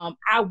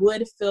I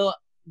would feel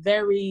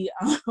very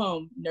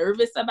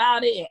nervous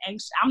about it and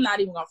anxious. I'm not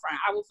even gonna front.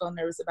 I would feel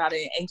nervous about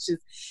it and anxious.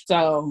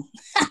 So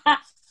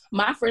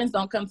my friends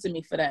don't come to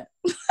me for that.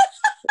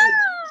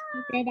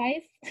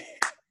 Advice?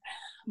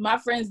 My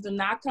friends do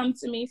not come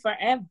to me for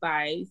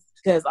advice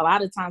because a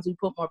lot of times we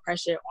put more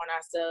pressure on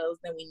ourselves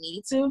than we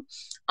need to.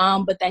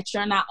 But that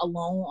you're not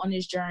alone on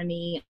this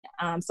journey.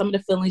 Some of the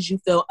feelings you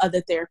feel,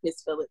 other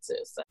therapists feel it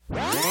too. So.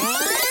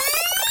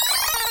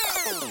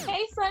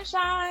 Hey,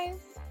 Sunshine.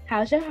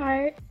 How's your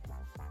heart?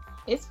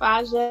 It's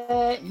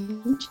Faja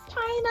in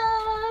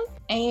China.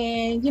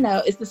 And,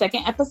 it's the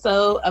second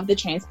episode of The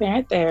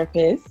Transparent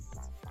Therapist.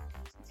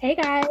 Hey,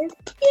 guys.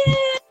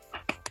 Yay!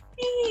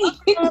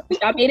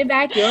 Y'all made it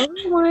back. You're a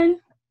real one.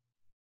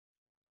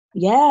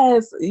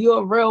 Yes,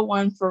 you're a real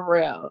one for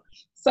real.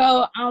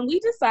 So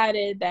we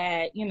decided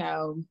that,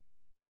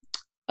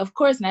 of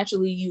course,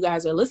 naturally, you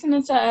guys are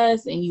listening to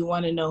us and you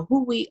want to know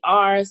who we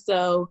are.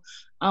 So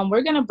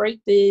we're going to break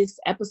this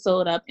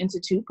episode up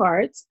into 2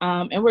 parts.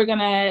 And we're going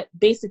to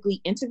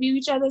basically interview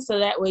each other. So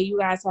that way you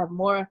guys have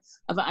more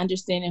of an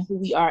understanding who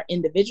we are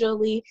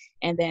individually.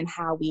 And then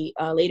how we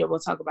later we'll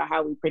talk about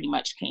how we pretty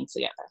much came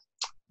together.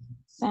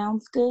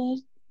 Sounds good,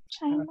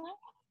 China?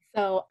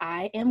 So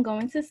I am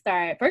going to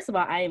start. First of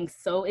all, I am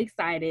so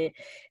excited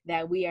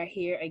that we are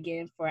here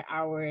again for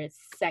our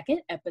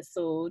second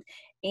episode.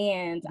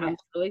 And I'm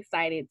so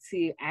excited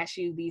to ask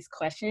you these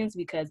questions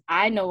because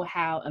I know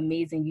how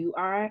amazing you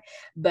are,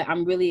 but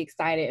I'm really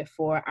excited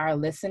for our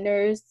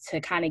listeners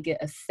to kind of get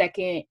a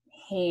second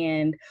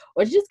hand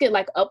or just get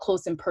like up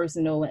close and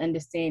personal and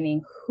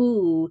understanding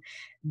who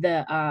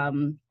the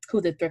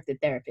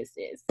thrifted therapist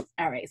is.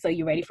 All right. So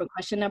you ready for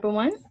question number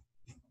 1?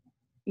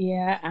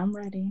 Yeah, I'm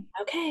ready.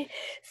 Okay.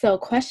 So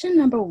question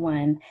number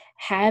 1,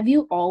 have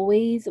you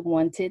always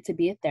wanted to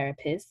be a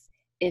therapist?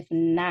 If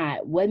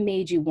not, what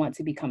made you want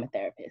to become a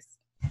therapist?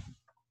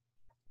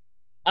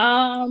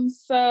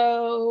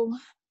 So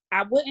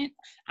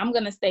I'm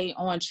going to stay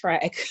on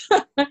track.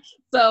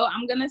 So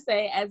I'm going to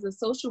say as a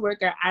social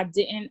worker, I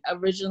didn't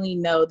originally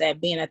know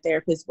that being a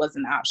therapist was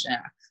an option.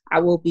 I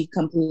will be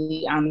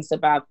completely honest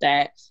about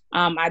that.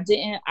 I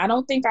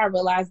don't think I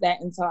realized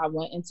that until I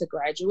went into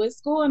graduate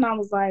school and I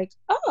was like,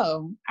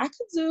 oh, I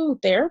could do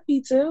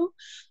therapy too.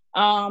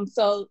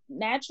 So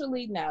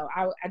naturally, no,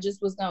 I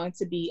just was going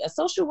to be a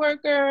social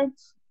worker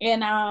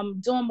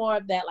and doing more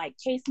of that like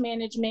case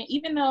management,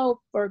 even though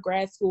for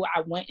grad school,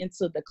 I went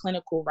into the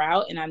clinical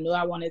route and I knew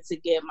I wanted to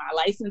get my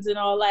license and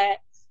all that.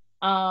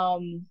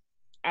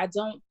 I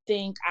don't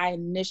think I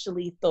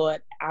initially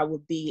thought I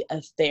would be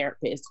a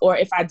therapist, or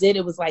if I did,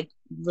 it was like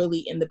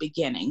really in the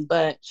beginning,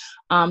 but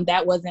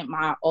that wasn't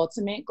my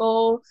ultimate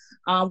goal.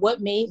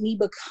 What made me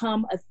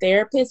become a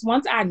therapist,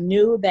 once I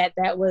knew that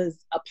that was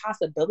a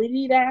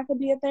possibility that I could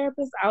be a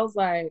therapist, I was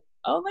like,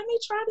 oh, let me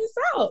try this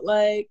out.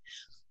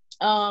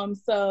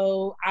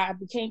 So I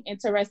became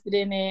interested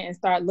in it and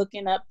started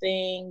looking up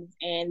things.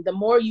 And the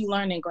more you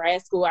learn in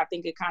grad school, I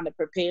think it kind of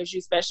prepares you,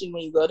 especially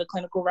when you go to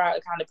clinical route,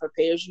 it kind of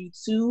prepares you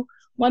to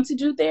want to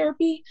do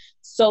therapy.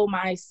 So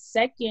my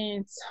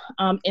second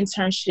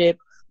internship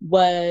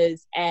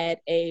was at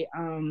a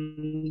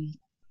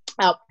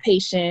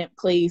outpatient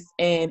place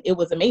and it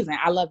was amazing.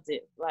 I loved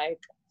it.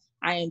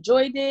 I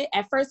enjoyed it.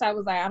 At first I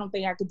was like, I don't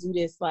think I could do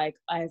this like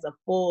as a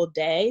full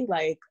day,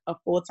 like a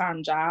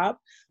full-time job.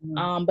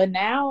 But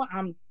now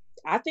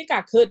I think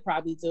I could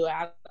probably do it.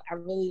 I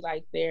really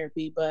like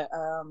therapy, but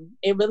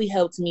it really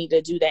helped me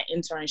to do that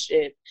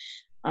internship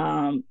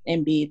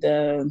and be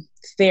the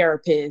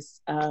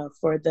therapist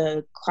for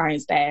the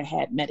clients that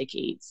had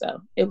Medicaid. So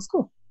it was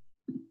cool.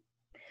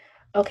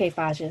 Okay,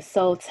 Faja.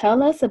 So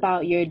tell us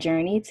about your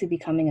journey to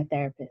becoming a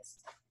therapist.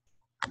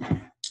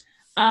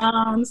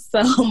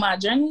 So my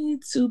journey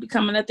to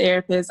becoming a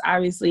therapist,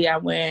 obviously I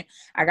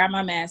got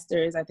my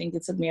master's. I think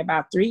it took me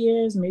about 3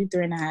 years, maybe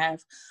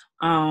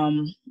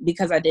 3.5,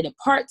 because I did it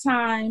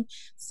part-time.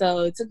 So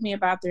it took me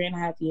about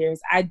 3.5 years.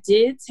 I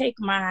did take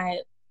my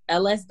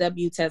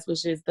LSW test,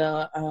 which is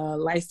the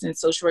licensed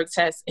social work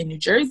test in New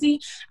Jersey.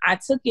 I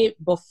took it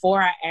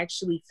before I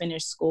actually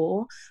finished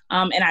school,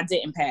 and I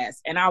didn't pass.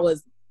 And I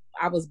was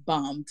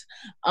bummed.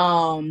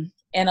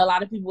 And a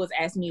lot of people was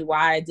asking me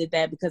why I did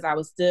that because I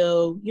was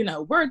still,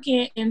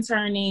 working,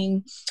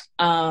 interning,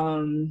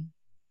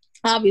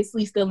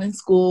 obviously still in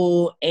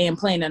school and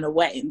planning a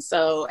wedding.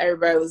 So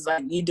everybody was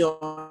like, you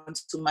doing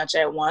too much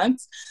at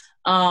once.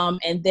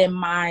 And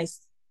then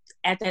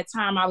at that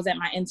time I was at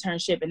my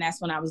internship and that's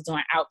when I was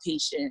doing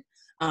outpatient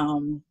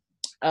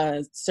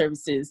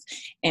services.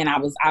 And I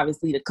was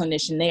obviously the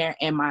clinician there.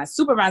 And my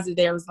supervisor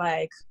there was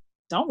like,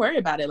 don't worry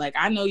about it. Like,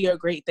 I know you're a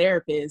great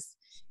therapist,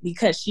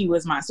 because she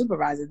was my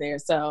supervisor there.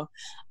 So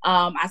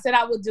I said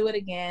I would do it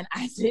again.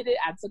 I did it.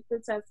 I took the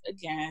test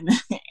again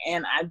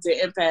and I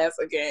didn't pass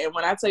again. And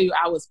when I tell you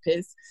I was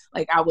pissed,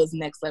 like I was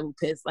next level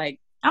pissed, like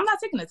I'm not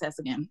taking the test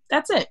again.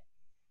 That's it.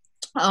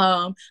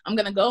 I'm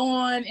going to go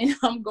on and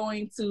I'm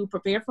going to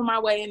prepare for my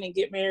wedding and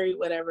get married,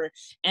 whatever,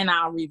 and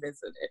I'll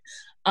revisit it.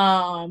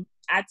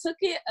 I took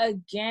it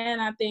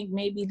again, I think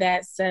maybe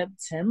that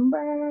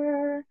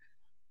September.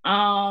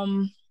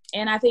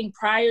 And I think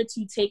prior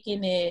to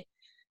taking it,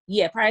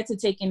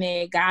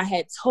 God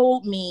had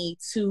told me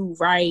to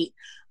write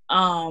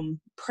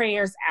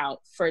prayers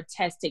out for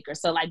test takers.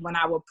 So like when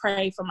I would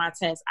pray for my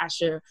test, I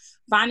should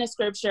find a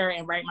scripture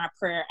and write my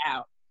prayer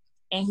out.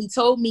 And he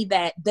told me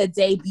that the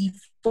day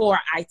before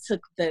I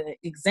took the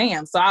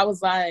exam. So I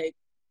was like,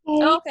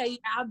 okay, yeah,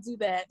 I'll do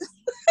that.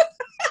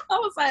 I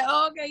was like,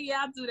 oh, okay,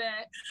 yeah, I'll do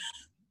that.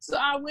 So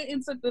I went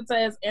and took the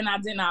test and I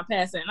did not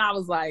pass it. And I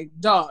was like,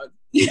 dog,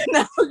 you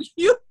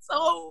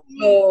told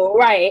me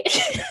right.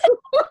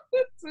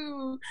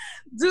 to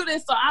do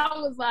this. So I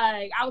was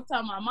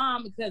telling my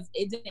mom, because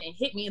it didn't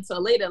hit me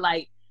until later,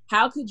 like,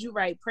 how could you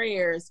write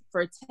prayers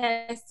for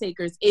test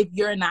takers if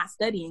you're not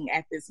studying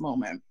at this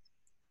moment?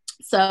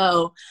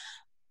 So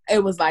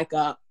it was like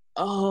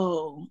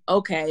oh,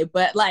 okay.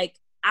 But like,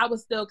 I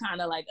was still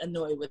kind of like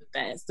annoyed with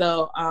that.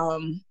 So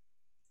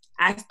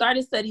I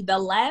started studying. The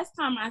last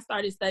time I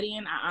started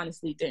studying, I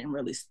honestly didn't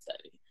really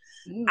study.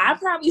 I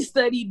probably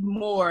studied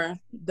more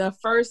the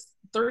first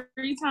 3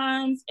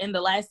 times, and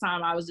the last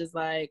time I was just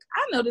like,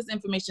 I know this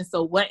information,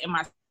 so what am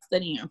I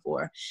studying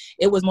for?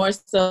 It was more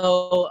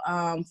so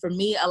for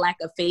me, a lack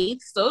of faith.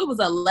 So it was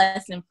a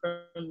lesson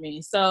for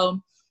me.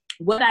 So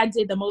what I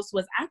did the most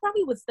was I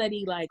probably would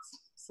study like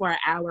for an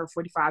hour,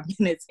 45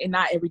 minutes, and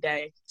not every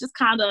day, just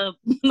kind of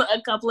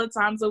a couple of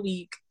times a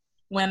week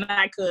when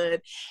I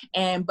could.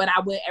 But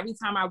I would, every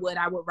time I would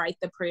write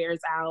the prayers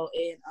out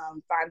and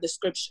find the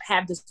scripture,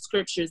 have the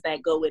scriptures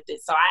that go with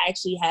it. So I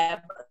actually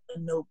have a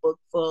notebook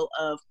full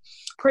of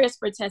prayers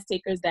for test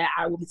takers that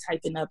I will be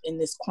typing up in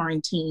this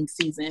quarantine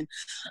season.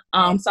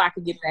 So I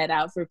could get that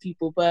out for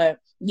people. But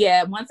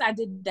yeah, once I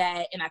did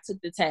that and I took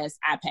the test,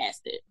 I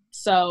passed it.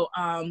 So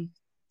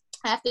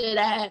after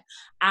that,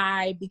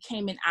 I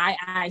became an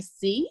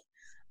IIC,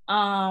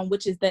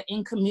 which is the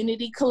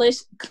in-community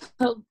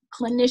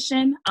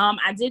clinician.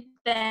 I did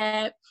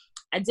that.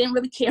 I didn't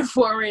really care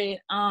for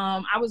it.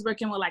 I was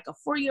working with like a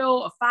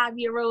 4-year-old, a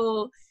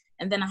 5-year-old,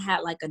 and then I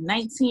had like a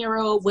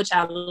 19-year-old, which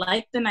I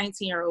liked the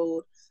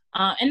 19-year-old.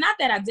 And not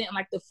that I didn't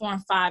like the 4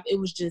 and 5, it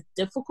was just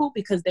difficult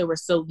because they were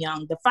so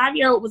young. The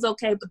 5-year-old was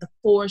okay, but the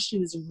 4, she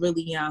was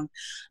really young.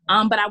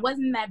 But I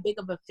wasn't that big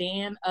of a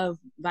fan of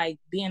like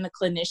being a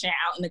clinician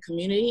out in the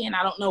community, and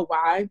I don't know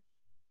why.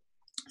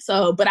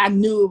 So, but I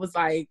knew it was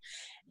like,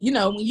 you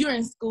know, when you're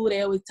in school,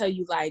 they always tell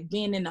you like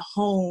being in the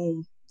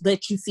home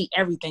let you see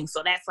everything.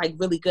 So that's like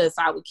really good.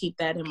 So I would keep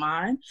that in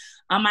mind.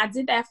 I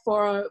did that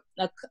for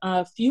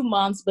a few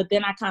months, but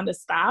then I kind of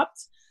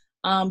stopped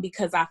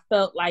because I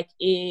felt like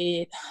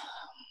it,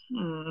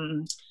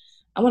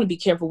 I want to be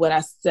careful what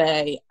I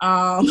say.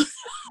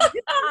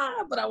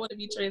 But I want to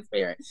be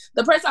transparent.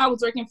 The person I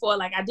was working for,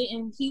 like I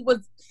didn't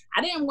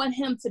want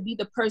him to be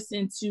the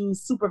person to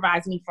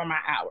supervise me for my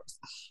hours.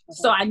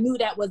 So I knew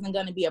that wasn't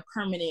going to be a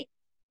permanent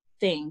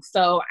thing.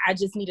 So I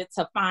just needed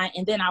to find,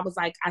 and then I was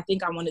like, I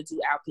think I want to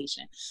do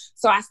outpatient.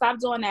 So I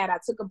stopped doing that. I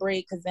took a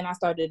break because then I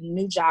started a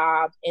new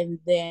job, and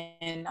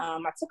then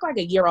I took like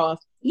a year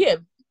off. Yeah,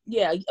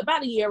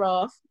 about a year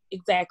off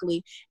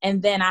exactly.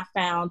 And then I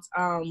found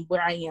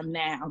where I am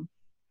now.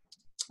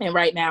 And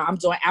right now I'm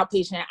doing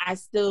outpatient. I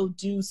still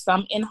do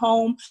some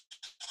in-home,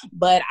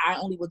 but I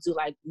only will do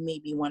like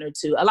maybe 1 or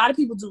 2. A lot of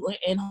people do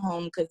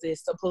in-home because it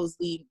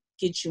supposedly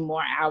gets you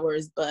more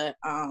hours, but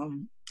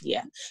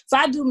yeah. So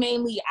I do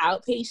mainly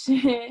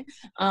outpatient,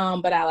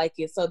 but I like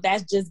it. So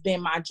that's just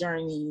been my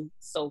journey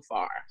so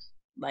far,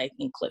 like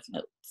in Cliff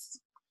Notes.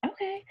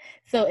 Okay.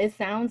 So it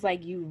sounds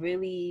like you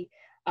really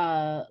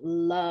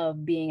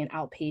love being an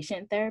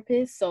outpatient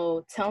therapist.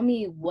 So tell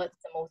me,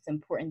 what's the most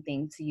important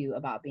thing to you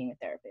about being a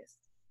therapist?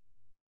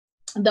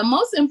 The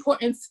most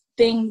important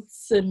thing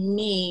to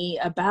me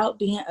about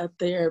being a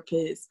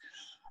therapist,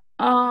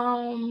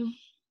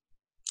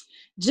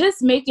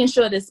 just making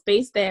sure the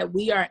space that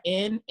we are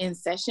in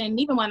session,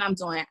 even when I'm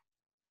doing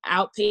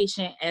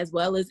outpatient as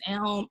well as in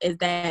home, is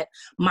that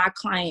my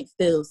client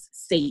feels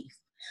safe.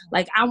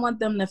 Like I want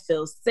them to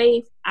feel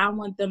safe. I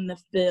want them to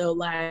feel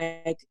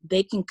like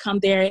they can come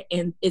there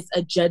and it's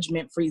a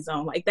judgment-free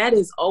zone. Like that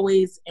is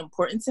always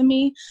important to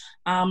me.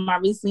 I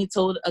recently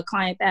told a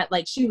client that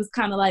like she was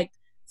kind of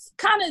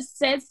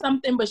said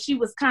something, but she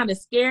was kind of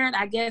scared,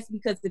 I guess,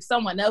 because if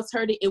someone else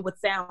heard it, it would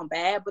sound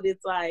bad. But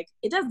it's like,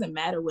 it doesn't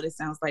matter what it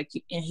sounds like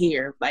in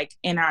here, like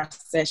in our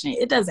session.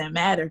 It doesn't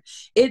matter.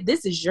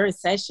 This is your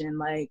session.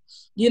 Like,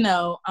 you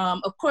know,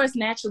 of course,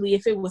 naturally,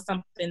 if it was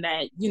something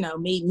that, you know,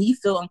 made me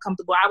feel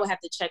uncomfortable, I would have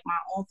to check my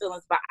own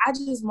feelings. But I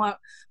just want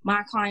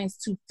my clients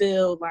to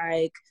feel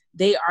like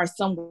they are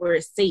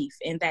somewhere safe,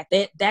 and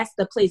that's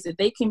the place that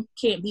they can't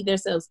be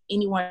themselves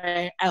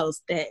anywhere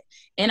else. That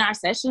in our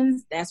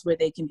sessions, that's where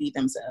they can be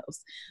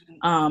themselves,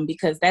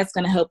 because that's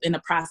going to help in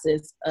the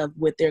process of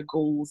with their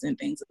goals and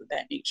things of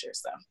that nature.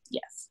 So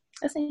yes,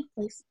 that's a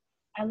place.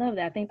 I love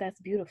that. I think that's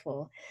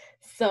beautiful.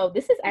 So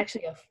this is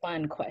actually a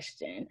fun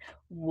question.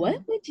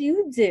 What would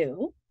you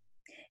do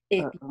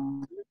if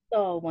you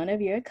saw one of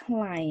your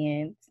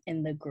clients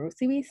in the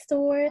grocery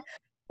store,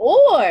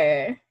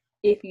 or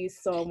if you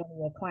saw one of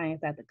your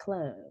clients at the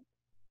club?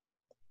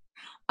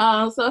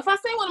 So if I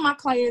see one of my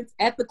clients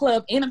at the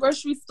club in a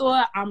grocery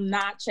store, I'm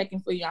not checking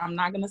for you. I'm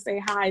not gonna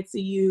say hi to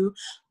you.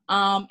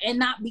 And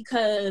not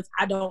because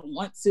I don't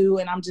want to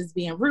and I'm just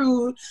being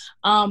rude.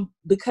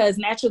 Because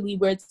naturally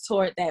we're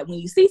taught that when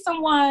you see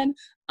someone,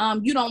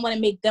 you don't want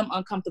to make them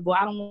uncomfortable.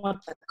 I don't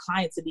want the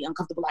client to be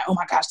uncomfortable, like, oh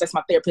my gosh, that's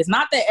my therapist.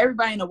 Not that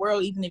everybody in the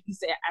world, even if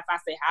I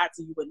say hi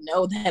to you, would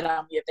know that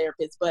I'm your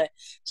therapist, but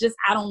just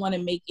I don't want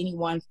to make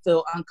anyone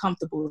feel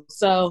uncomfortable.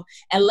 So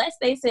unless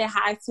they say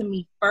hi to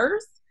me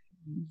first,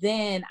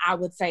 then I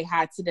would say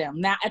hi to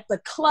them. Now at the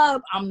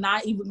club, I'm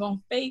not even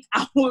gonna fake.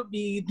 I would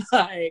be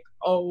like,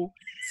 oh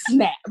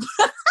snap.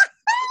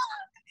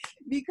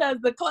 Because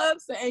the club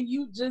saying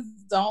you just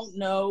don't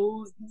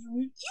know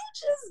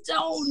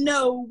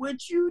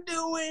what you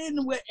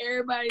doing, what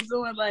everybody's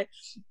doing. Like,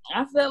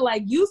 I feel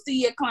like you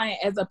see your client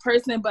as a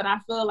person, but I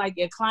feel like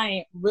your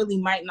client really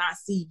might not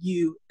see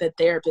you, the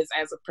therapist,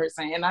 as a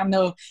person. And I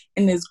know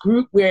in this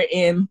group we're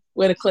in,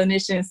 where the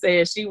clinician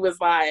said she was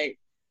like,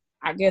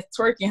 I guess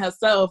twerking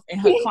herself and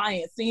her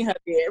client seeing her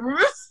there.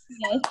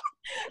 And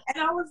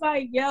I was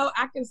like, yo,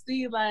 I can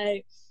see,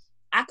 like,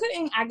 I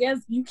guess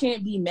you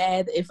can't be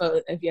mad if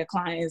your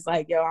client is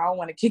like, yo, I don't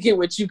want to kick it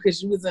with you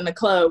because you was in the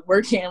club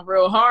working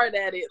real hard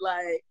at it.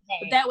 Like,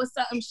 but that was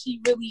something she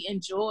really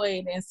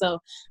enjoyed. And so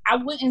I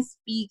wouldn't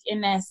speak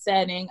in that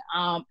setting.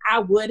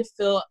 I would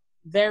feel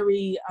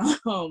very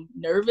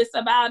nervous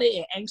about it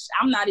and anxious.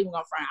 I'm not even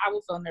gonna front. I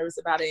would feel nervous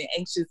about it and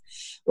anxious,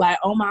 like,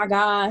 oh my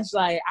gosh,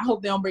 like I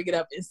hope they don't bring it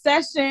up in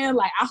session.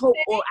 Like I hope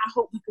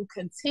we can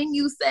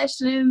continue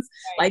sessions.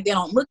 Like they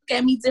don't look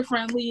at me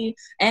differently.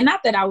 And not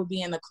that I would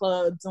be in the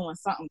club doing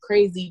something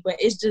crazy, but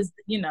it's just,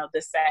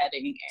 the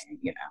setting.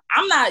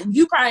 And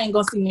you probably ain't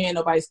gonna see me in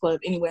nobody's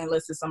club anyway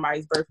unless it's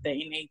somebody's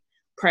birthday and they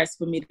press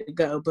for me to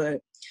go, but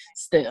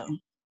still.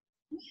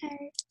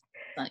 Okay.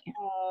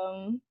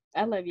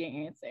 I love your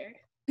answer.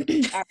 All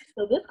right,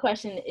 so this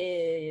question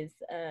is,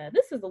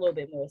 this is a little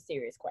bit more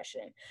serious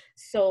question.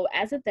 So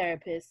as a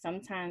therapist,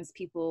 sometimes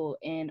people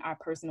in our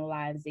personal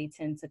lives, they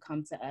tend to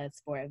come to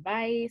us for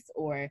advice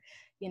or,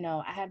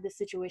 I have this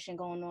situation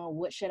going on.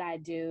 What should I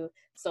do?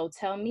 So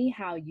tell me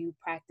how you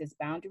practice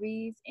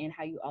boundaries and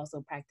how you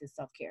also practice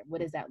self-care. What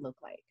does that look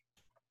like?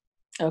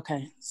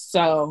 Okay,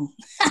 so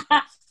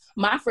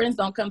my friends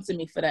don't come to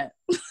me for that.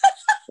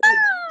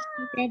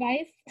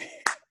 Advice?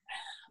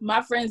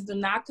 My friends do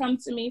not come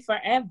to me for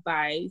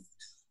advice.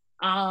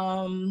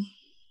 I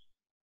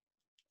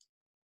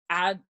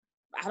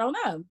don't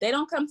know. They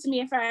don't come to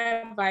me for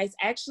advice.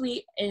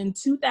 Actually, in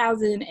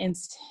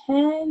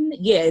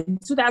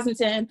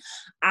 2010,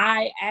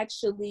 I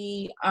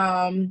actually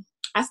I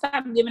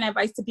stopped giving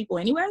advice to people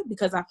anyway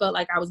because I felt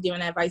like I was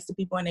giving advice to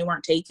people and they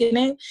weren't taking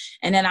it.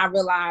 And then I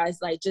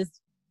realized, like,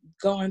 just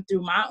going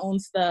through my own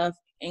stuff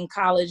in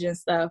college and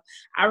stuff,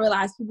 I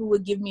realized people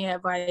would give me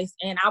advice,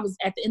 and I was,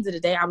 at the end of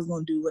the day, I was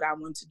going to do what I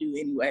wanted to do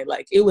anyway.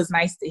 Like, it was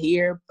nice to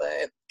hear,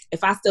 but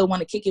if I still want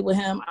to kick it with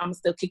him, I'm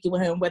still kick it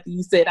with him, whether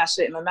you said I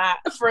shouldn't or not,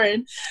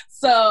 friend.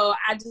 So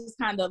I just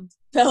kind of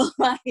felt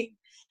like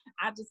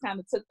I just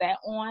kind of took that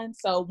on.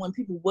 So when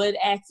people would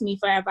ask me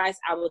for advice,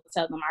 I would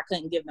tell them I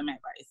couldn't give them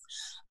advice.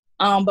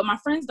 But my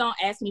friends don't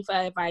ask me for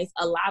advice.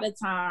 A lot of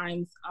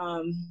times,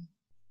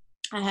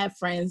 I have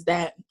friends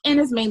that, and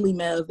it's mainly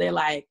males, they're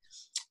like,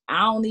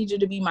 I don't need you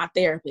to be my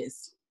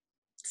therapist.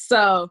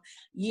 So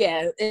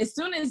yeah, as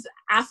soon as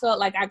I felt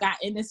like I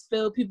got in this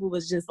field, people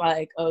was just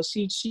like, oh,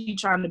 she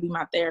trying to be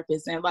my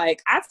therapist. And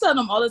like, I tell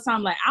them all the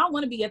time, like, I don't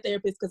want to be a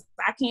therapist because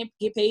I can't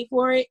get paid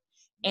for it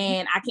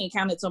and I can't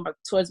count it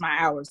towards my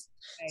hours.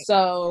 Right.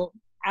 So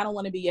I don't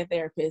want to be a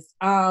therapist.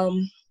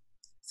 So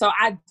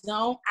I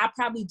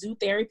probably do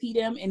therapy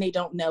them and they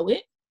don't know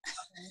it.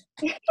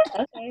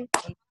 Okay.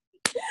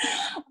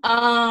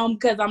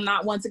 Because I'm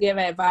not one to give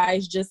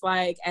advice. Just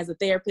like as a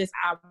therapist,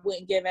 I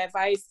wouldn't give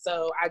advice,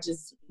 so I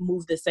just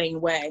move the same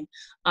way.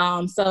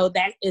 So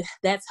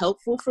that's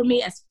helpful for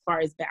me as far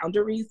as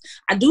boundaries.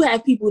 I do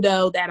have people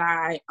though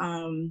that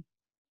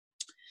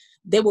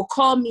they will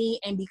call me,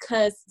 and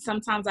because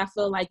sometimes I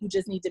feel like you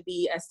just need to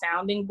be a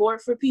sounding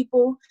board for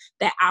people,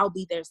 that I'll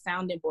be their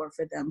sounding board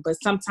for them.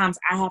 But sometimes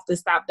I have to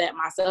stop that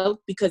myself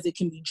because it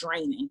can be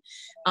draining.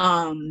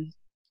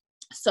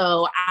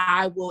 So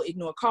I will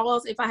ignore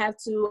calls if I have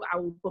to. I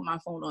will put my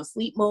phone on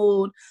sleep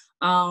mode,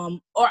 or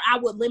I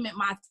would limit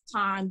my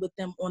time with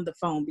them on the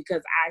phone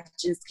because I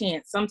just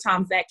can't.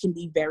 Sometimes that can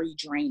be very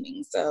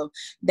draining. So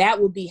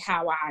that would be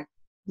how I,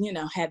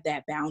 have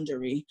that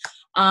boundary.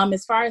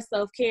 As far as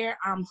self-care,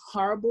 I'm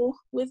horrible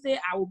with it.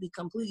 I will be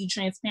completely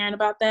transparent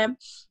about that.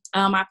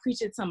 I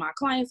preach it to my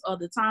clients all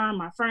the time,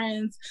 my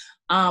friends,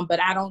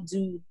 but I don't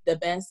do the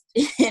best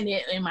in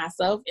it in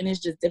myself, and it's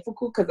just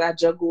difficult because I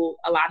juggle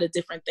a lot of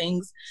different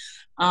things.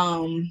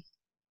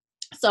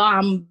 So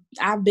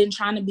I've been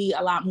trying to be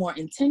a lot more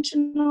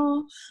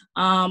intentional.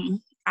 I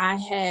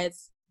had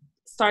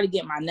started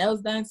getting my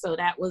nails done, so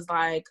that was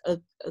like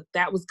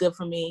that was good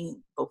for me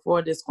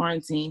before this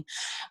quarantine.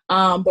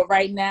 But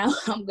right now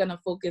I'm gonna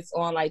focus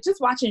on like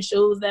just watching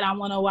shows that I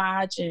want to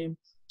watch and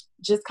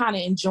just kind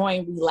of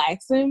enjoying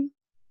relaxing.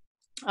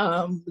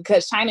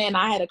 Because China and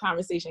I had a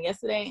conversation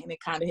yesterday, and it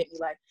kind of hit me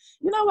like,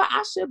 you know what,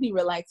 I should be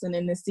relaxing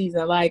in this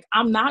season. Like,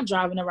 I'm not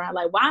driving around.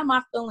 Like, why am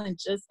I feeling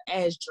just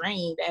as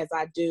drained as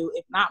I do,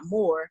 if not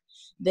more,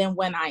 than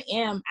when I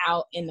am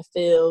out in the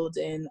field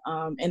and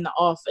in the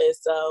office?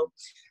 So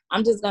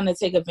I'm just going to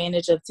take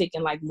advantage of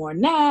taking like more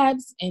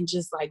naps and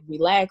just like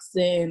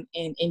relaxing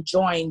and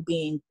enjoying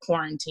being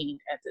quarantined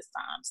at this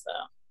time. So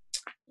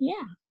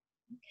yeah.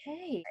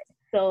 Okay.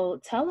 So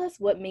tell us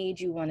what made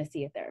you want to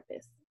see a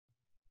therapist.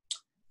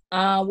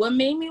 What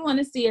made me want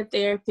to see a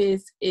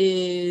therapist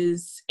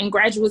is in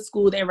graduate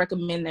school, they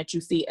recommend that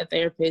you see a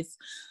therapist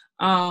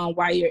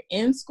while you're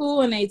in school,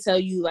 and they tell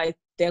you like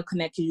they'll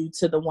connect you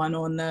to the one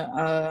on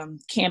the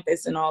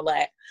campus and all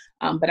that.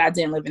 But I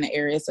didn't live in the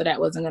area, so that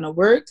wasn't going to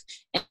work.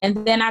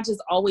 And then I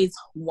just always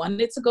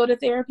wanted to go to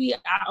therapy.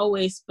 I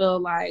always feel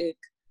like,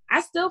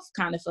 I still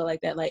kind of feel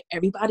like that, like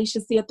everybody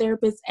should see a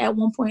therapist at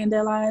one point in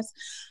their lives.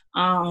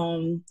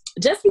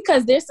 Just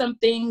because there's some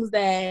things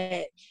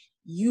that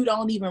you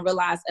don't even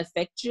realize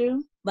affect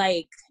you,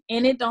 like,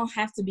 and it don't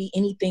have to be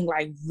anything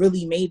like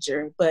really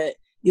major, but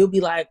you'll be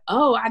like,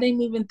 oh, I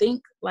didn't even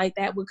think like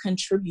that would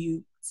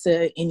contribute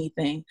to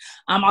anything.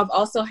 I've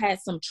also had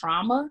some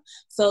trauma,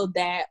 so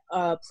that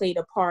played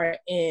a part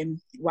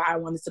in why I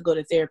wanted to go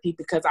to therapy,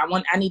 because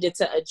I needed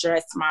to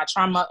address my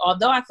trauma,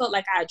 although I felt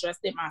like I addressed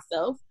it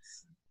myself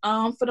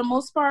for the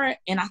most part,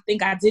 and I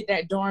think I did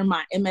that during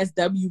my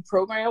MSW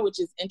program, which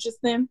is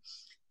interesting.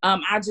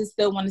 I just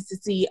still wanted to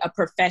see a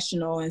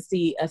professional and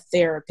see a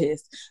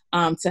therapist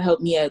to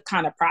help me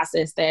kind of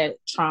process that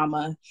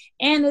trauma.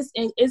 And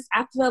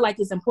I feel like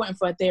it's important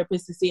for a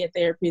therapist to see a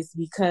therapist,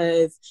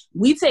 because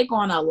we take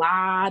on a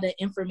lot of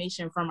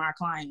information from our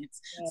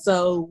clients. Yeah.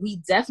 So we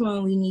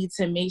definitely need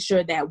to make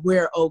sure that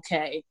we're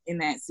okay in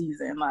that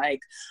season. Like,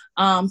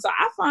 so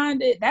I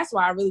find that's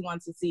why I really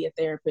wanted to see a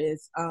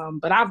therapist.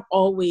 But I've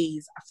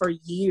always, for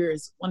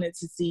years, wanted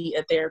to see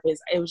a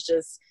therapist. It was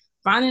just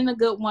finding a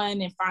good one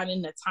and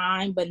finding the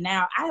time. But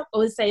now I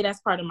always say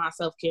that's part of my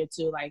self-care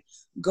too, like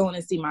going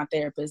to see my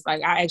therapist.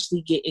 Like, I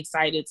actually get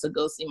excited to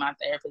go see my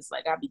therapist.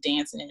 Like, I'll be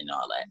dancing and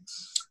all that.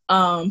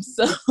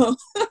 So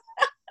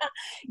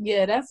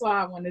yeah, that's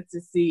why I wanted to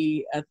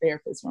see a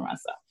therapist for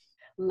myself.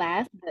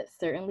 Last but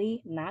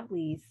certainly not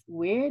least,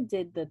 where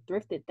did the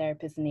Thrifted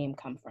Therapist name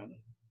come from?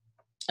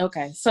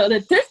 Okay, so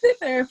the Thrifted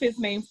Therapist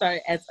name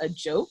started as a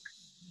joke.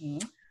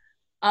 Mm-hmm.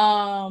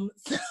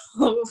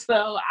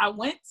 So I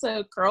went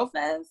to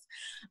Curlfest.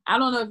 I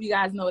don't know if you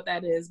guys know what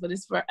that is, but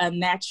it's for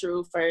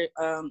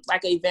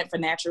like an event for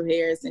natural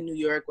hairs in New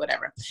York,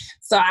 whatever.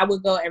 So I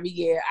would go every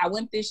year. I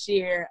went this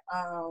year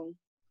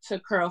to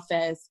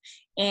Curlfest,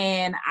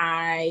 and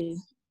I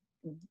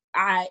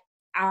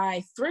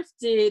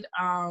thrifted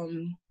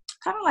kind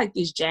of like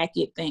this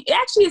jacket thing.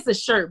 Actually, it's a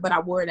shirt, but I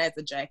wore it as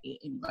a jacket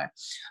anyway.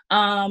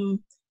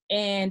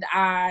 And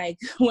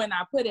when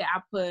I put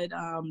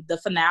the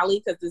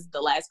finale, because this is the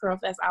last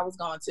Curlfest I was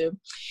going to.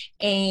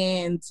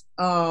 And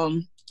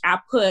I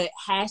put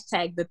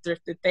hashtag the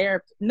thrifted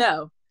therapist.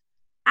 No,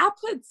 I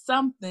put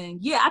something.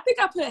 Yeah, I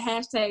think I put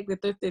hashtag the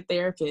thrifted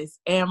therapist.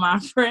 And my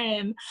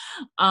friend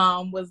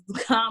was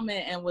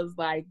commenting and was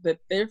like, the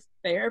thrift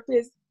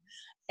therapist.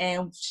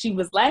 And she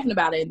was laughing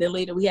about it. And then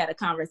later we had a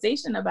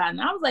conversation about it.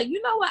 And I was like,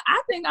 you know what?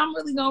 I think I'm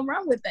really going to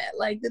run with that.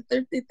 Like, the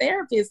thrifted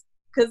therapist,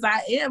 because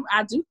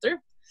I do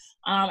thrift.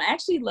 I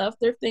actually loved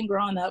thrifting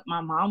growing up.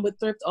 My mom would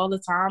thrift all the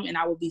time, and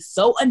I would be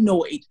so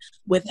annoyed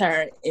with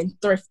her in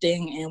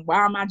thrifting and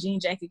why my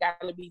jean jacket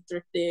got to be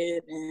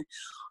thrifted and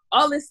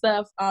all this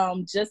stuff,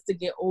 just to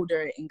get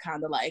older and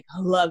kind of like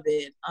love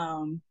it.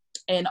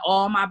 And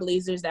all my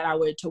blazers that I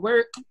wear to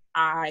work,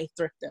 I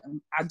thrift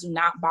them. I do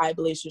not buy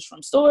blazers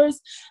from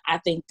stores. I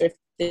think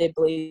thrifted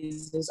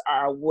blazers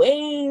are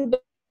way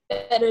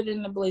better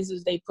than the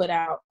blazers they put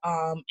out.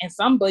 And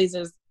some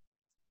blazers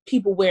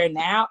people wear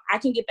now, I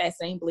can get that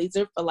same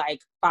blazer for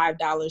like $5,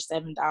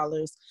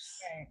 $7.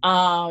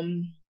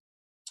 Right.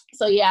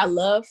 So yeah, I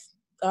love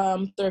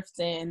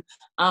thrifting.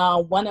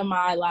 One of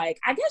my, like,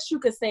 I guess you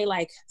could say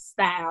like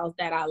styles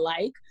that I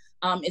like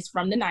is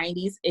from the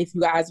 90s. If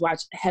you guys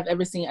have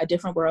ever seen A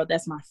Different World,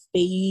 that's my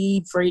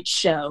favorite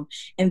show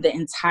in the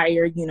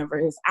entire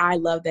universe. I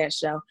love that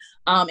show.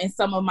 And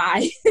some of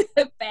my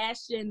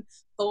fashion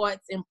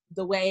thoughts and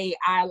the way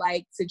I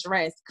like to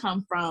dress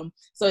come from.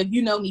 So if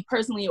you know me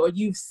personally, or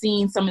you've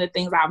seen some of the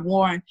things I've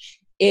worn,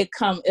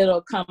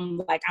 it'll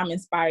come like I'm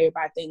inspired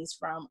by things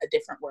from A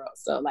Different World.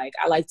 So like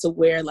I like to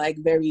wear like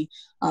very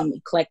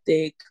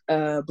eclectic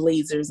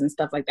blazers and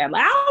stuff like that.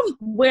 Like I'll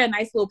wear a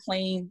nice little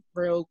plain,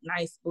 real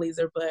nice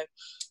blazer, but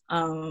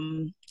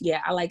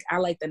yeah, I like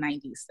the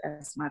 90s.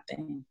 That's my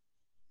thing.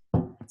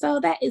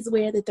 So that is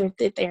where the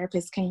thrifted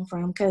therapist came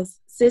from, because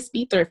sis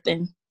be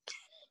thrifting.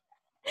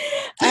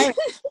 All right.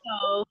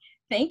 So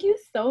thank you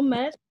so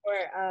much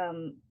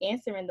for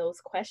answering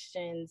those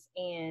questions.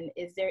 And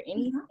is there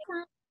anything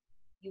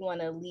you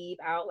want to leave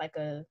out, like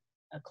a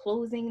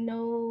closing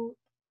note?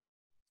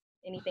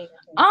 Anything?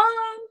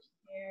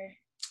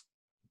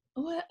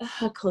 What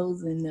a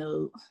closing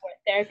note?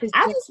 Therapist.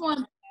 I just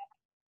want.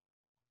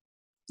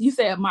 You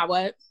said my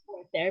what?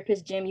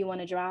 therapist gym you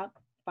want to drop?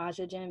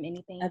 Faja gym,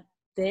 anything? A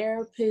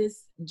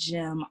therapist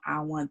gym I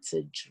want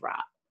to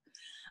drop.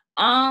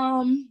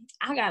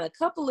 I got a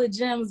couple of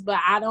gems, but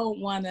I don't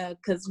want to,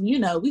 because we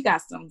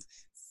got some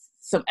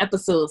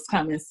episodes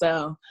coming.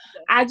 So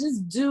I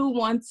just do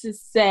want to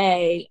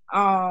say,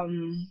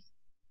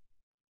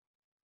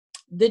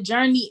 the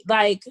journey,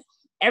 like,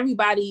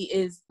 everybody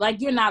is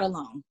like, you're not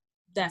alone.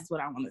 That's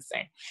what I want to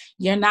say.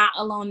 You're not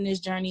alone in this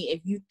journey.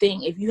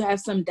 If you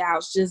have some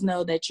doubts, just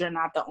know that you're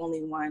not the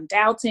only one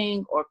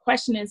doubting or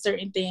questioning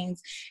certain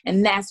things.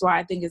 And that's why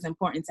I think it's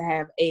important to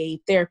have a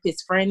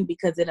therapist friend,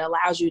 because it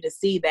allows you to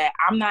see that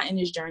I'm not in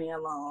this journey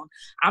alone.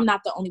 I'm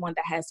not the only one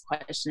that has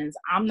questions.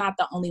 I'm not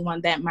the only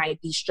one that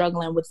might be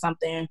struggling with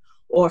something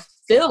or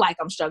feel like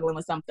I'm struggling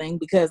with something,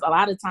 because a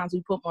lot of times we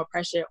put more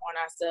pressure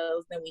on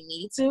ourselves than we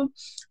need to.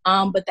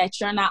 But that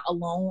you're not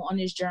alone on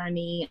this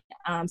journey.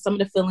 Some of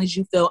the feelings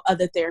you feel,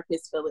 other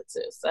therapists feel it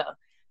too. So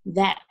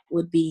that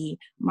would be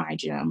my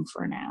gem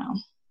for now.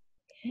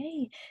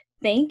 Okay.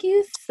 Thank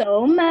you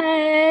so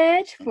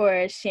much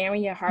for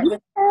sharing your heart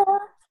with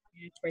us,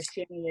 for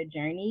sharing your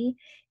journey.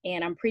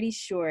 And I'm pretty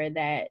sure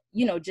that,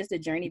 just the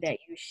journey that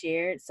you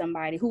shared,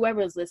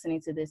 whoever is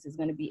listening to this is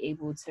going to be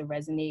able to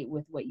resonate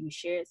with what you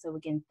shared. So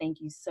again, thank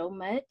you so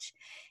much.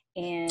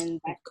 And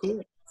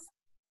Cool.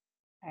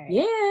 All right.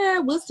 Yeah,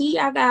 we'll see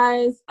y'all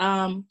guys.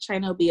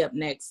 China will be up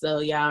next, so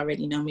y'all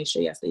already know. Make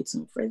sure y'all stay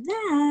tuned for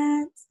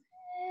that.